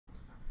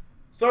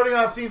Starting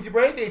off CNC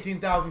break,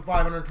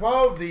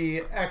 18,512. The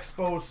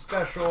Expo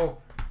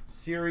Special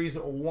Series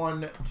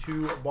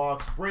 1-2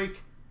 box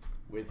break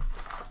with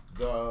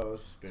the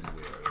spin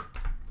wheel.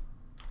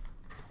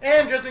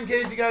 And just in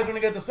case you guys want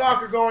to get the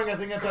soccer going, I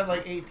think it's at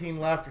like 18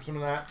 left or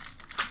something like that.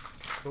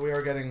 So we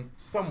are getting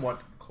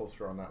somewhat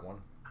closer on that one.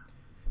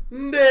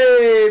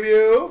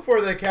 Debut for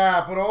the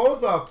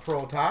Capitals of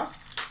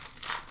Protas.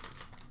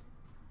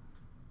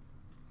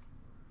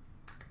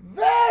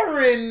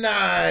 Very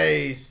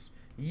nice.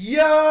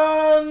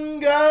 Young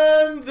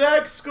Guns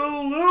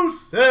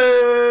exclusives.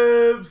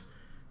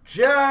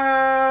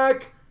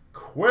 Jack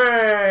Quinn.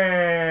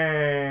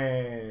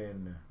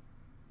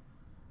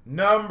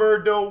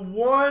 Number to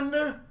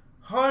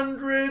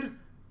 100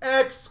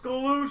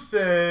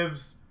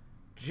 exclusives.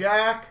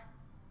 Jack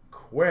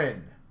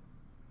Quinn.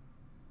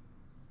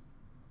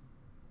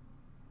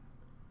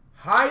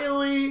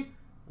 Highly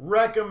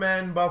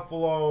recommend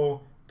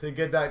Buffalo to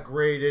get that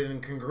graded,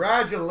 and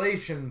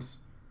congratulations.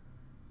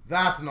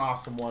 That's an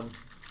awesome one.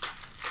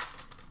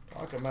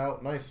 Talk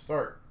about nice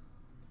start.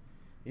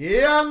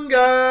 Young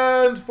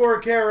Guns for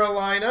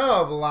Carolina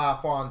of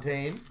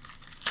LaFontaine.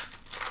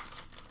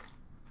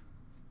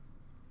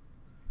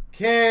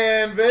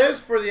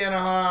 Canvas for the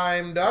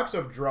Anaheim Ducks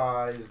of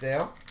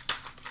Drysdale.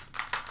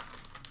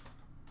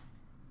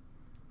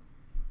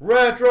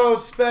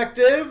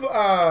 Retrospective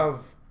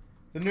of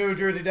the New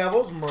Jersey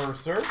Devils,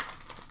 Mercer.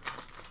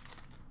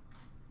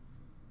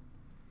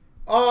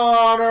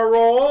 Honor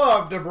roll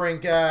of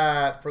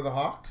DeBrincat for the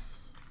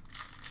Hawks.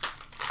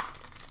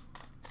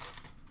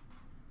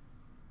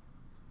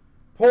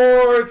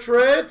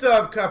 Portrait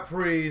of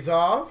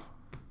Kaprizov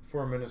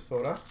for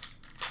Minnesota.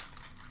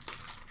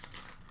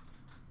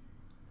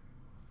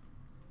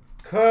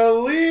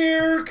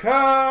 Clear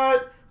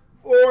cut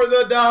for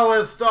the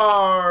Dallas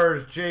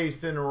Stars,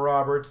 Jason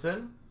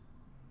Robertson.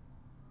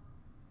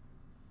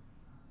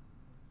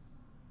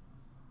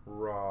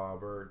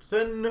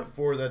 Robertson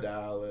for the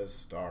Dallas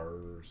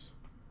Stars.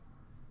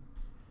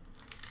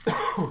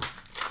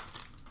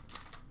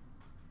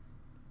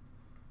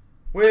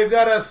 We've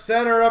got a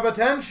center of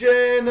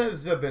attention,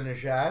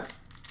 Zibanejad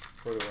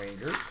for the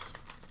Rangers.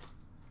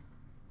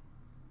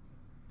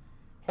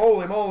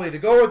 Holy moly, to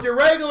go with your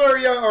regular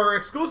young or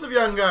exclusive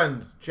Young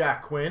Guns,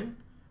 Jack Quinn.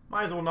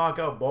 Might as well knock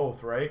out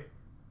both, right?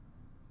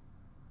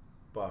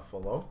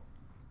 Buffalo.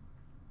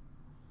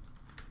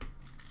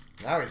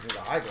 Now we just need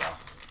a high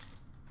gloss.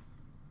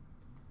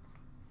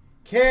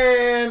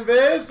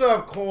 Canvas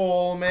of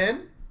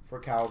Coleman for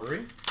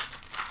Calgary.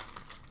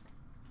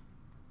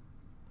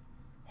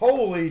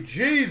 Holy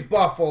jeez,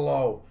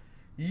 Buffalo.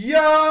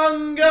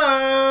 Young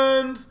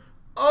Guns,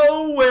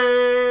 Owen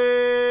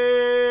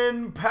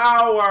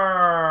Power.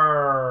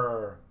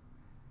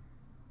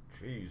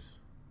 Jeez.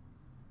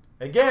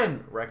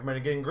 Again,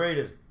 recommended getting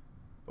graded.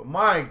 But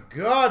my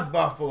God,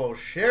 Buffalo,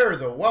 share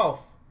the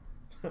wealth.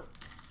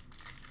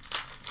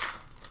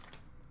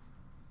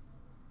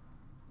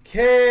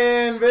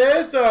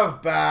 Canvas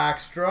of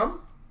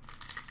Backstrom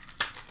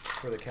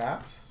for the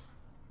Caps.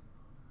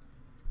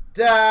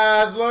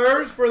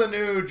 Dazzlers for the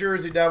New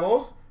Jersey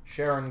Devils,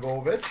 Sharon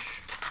Govich.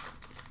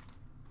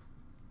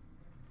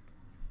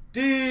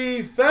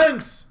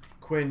 Defense,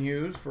 Quinn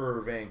Hughes for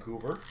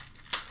Vancouver.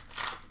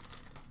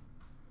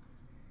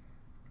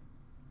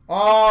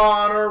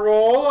 Honor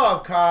roll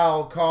of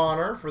Kyle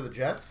Connor for the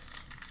Jets.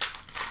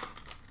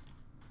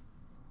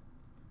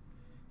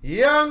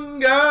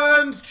 Young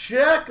Guns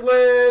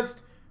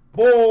checklist,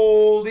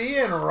 Boldy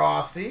and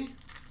Rossi.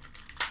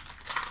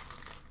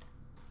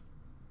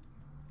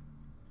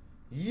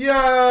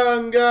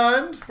 Young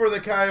Guns for the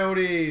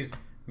Coyotes,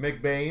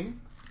 McBain.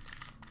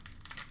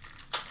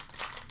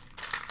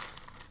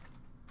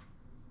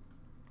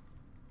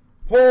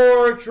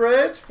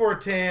 Portraits for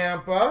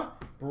Tampa,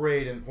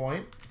 Braden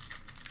Point.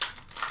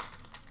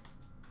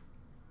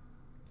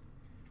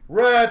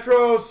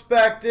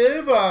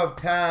 Retrospective of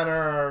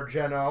Tanner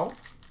Geno.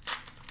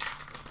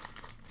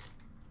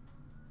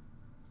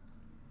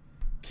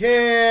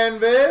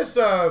 Canvas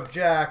of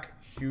Jack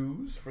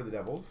Hughes for the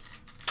Devils.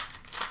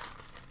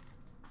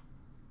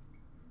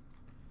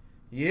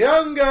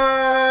 Young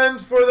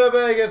Guns for the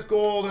Vegas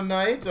Golden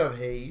Knights of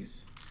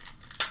Hayes.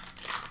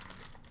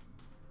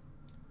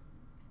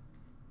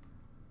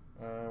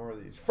 Where are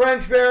these?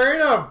 French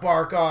variant of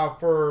Barkov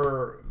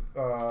for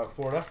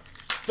Florida.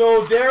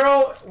 So,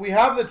 Daryl, we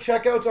have the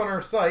checkouts on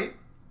our site.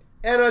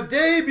 And a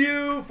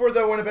debut for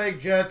the Winnipeg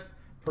Jets,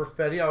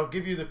 Perfetti. I'll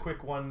give you the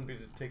quick one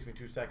because it takes me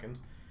 2 seconds.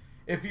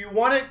 If you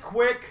want it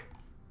quick,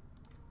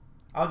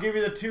 I'll give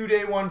you the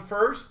 2-day one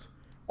first.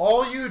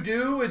 All you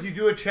do is you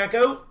do a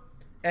checkout,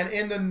 and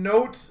in the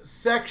notes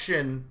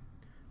section,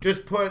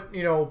 just put,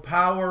 you know,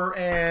 Power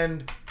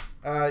and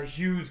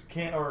Hughes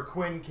or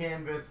Quinn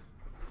canvas,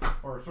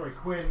 or sorry,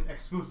 Quinn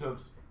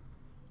exclusives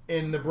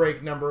in the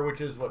break number, which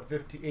is what,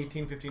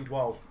 18, 15,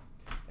 12.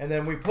 And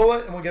then we pull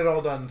it and we get it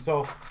all done.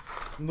 So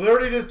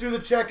literally just do the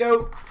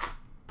checkout.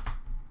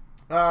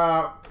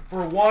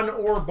 For one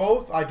or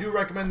both, I do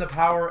recommend the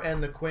Power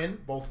and the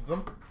Quinn, both of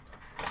them.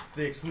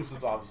 The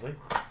exclusives, obviously.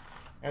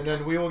 And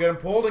then we will get them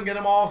pulled and get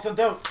them all sent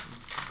out.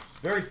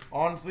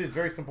 Honestly, it's a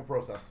very simple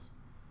process.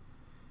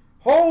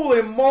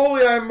 Holy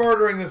moly, I'm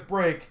murdering this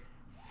break.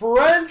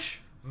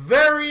 French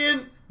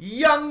variant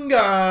Young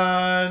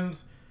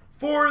Guns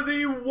for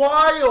the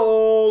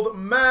Wild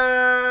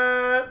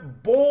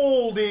Matt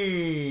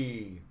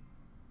Boldy.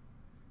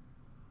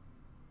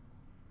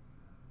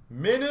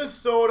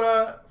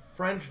 Minnesota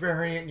French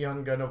variant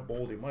Young Gun of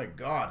Boldy. My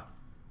God.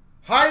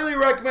 Highly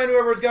recommend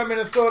whoever's got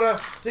Minnesota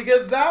to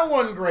get that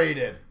one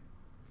graded.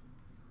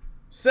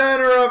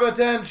 Center of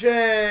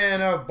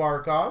attention of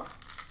Barkov.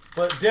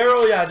 But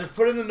Daryl, yeah, just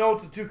put in the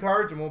notes of 2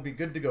 cards and we'll be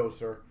good to go,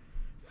 sir.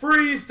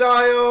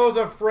 Freestyles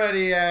of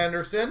Freddie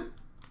Anderson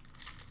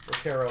for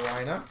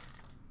Carolina.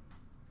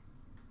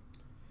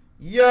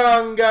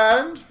 Young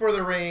Guns for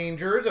the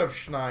Rangers of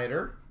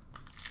Schneider.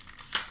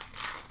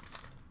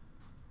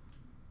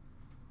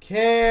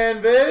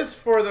 Canvas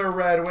for the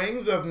Red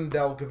Wings of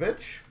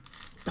Nedeljkovic.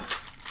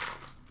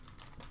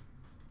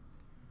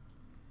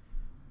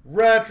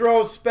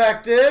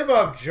 Retrospective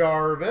of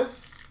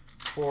Jarvis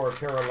for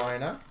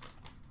Carolina.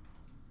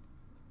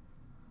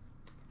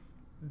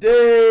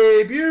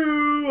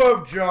 Debut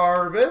of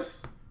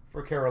Jarvis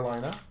for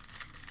Carolina.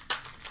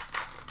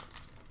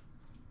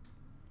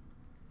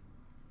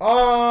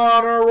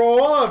 Honor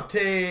roll of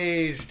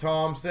Tage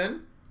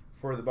Thompson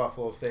for the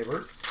Buffalo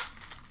Sabres.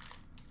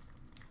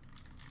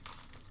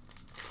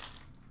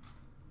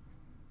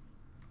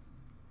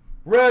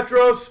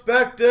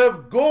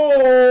 Retrospective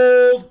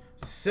gold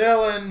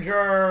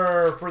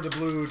Sillinger for the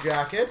Blue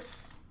Jackets.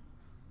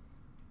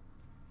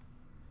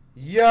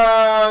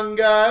 Young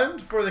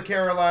Guns for the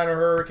Carolina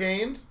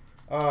Hurricanes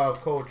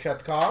of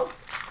Kochetkov.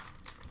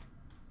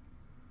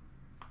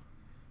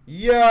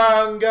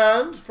 Young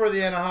Guns for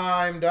the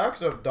Anaheim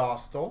Ducks of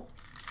Dostal.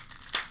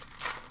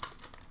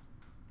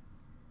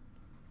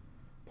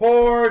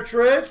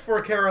 Portraits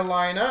for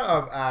Carolina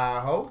of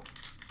Aho.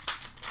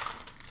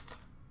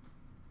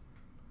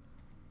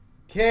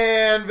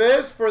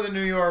 Canvas for the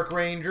New York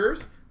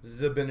Rangers,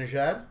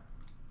 Zibanejad.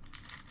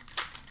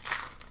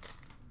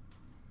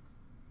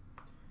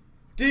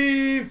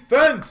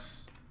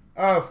 Defense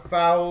of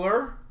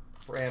Fowler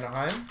for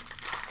Anaheim.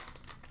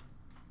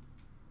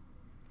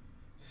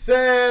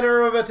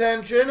 Center of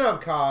attention of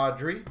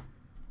Kadri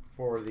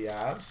for the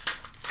Avs.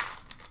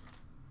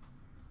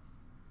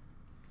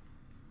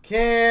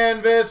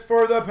 Canvas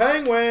for the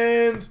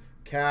Penguins,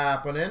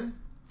 Kapanen.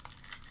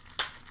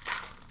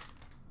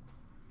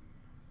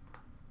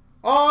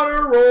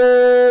 Honor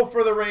roll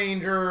for the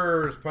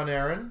Rangers,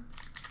 Panarin.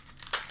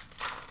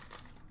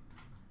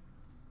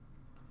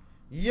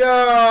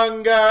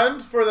 Young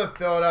Guns for the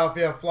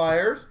Philadelphia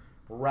Flyers,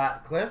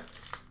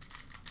 Ratcliffe.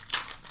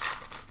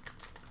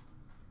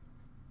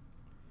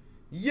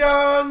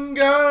 Young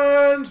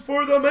Guns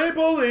for the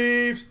Maple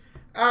Leafs,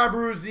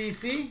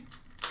 Abruzzese.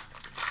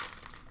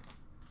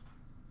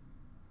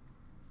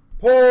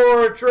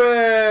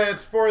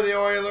 Portraits for the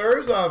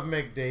Oilers of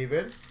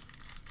McDavid.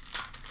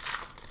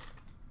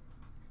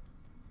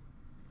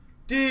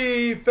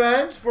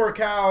 Defense for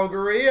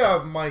Calgary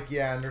of Mikey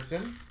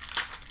Anderson.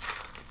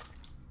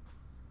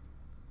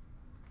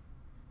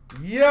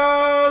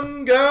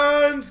 Young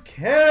Guns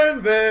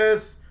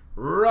Canvas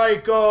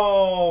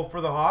Reichel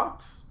for the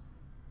Hawks.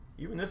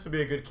 Even this would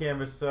be a good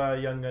canvas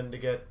Young Gun to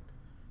get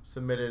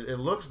submitted. It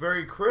looks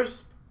very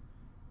crisp,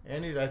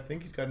 and I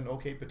think he's got an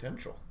okay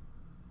potential.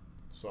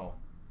 So,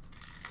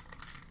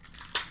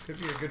 could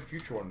be a good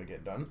future one to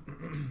get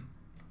done.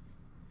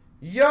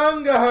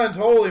 Young Guns,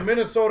 holy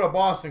Minnesota,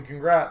 Boston,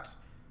 congrats.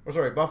 Oh,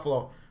 sorry,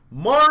 Buffalo.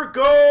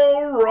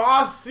 Marco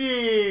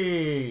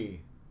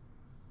Rossi.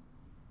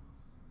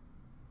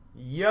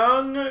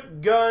 Young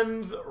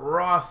Guns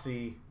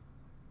Rossi.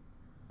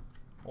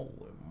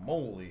 Holy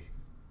moly.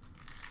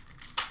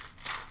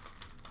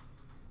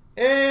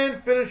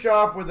 And finish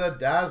off with a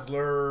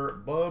Dazzler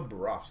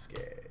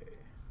Bobrovsky.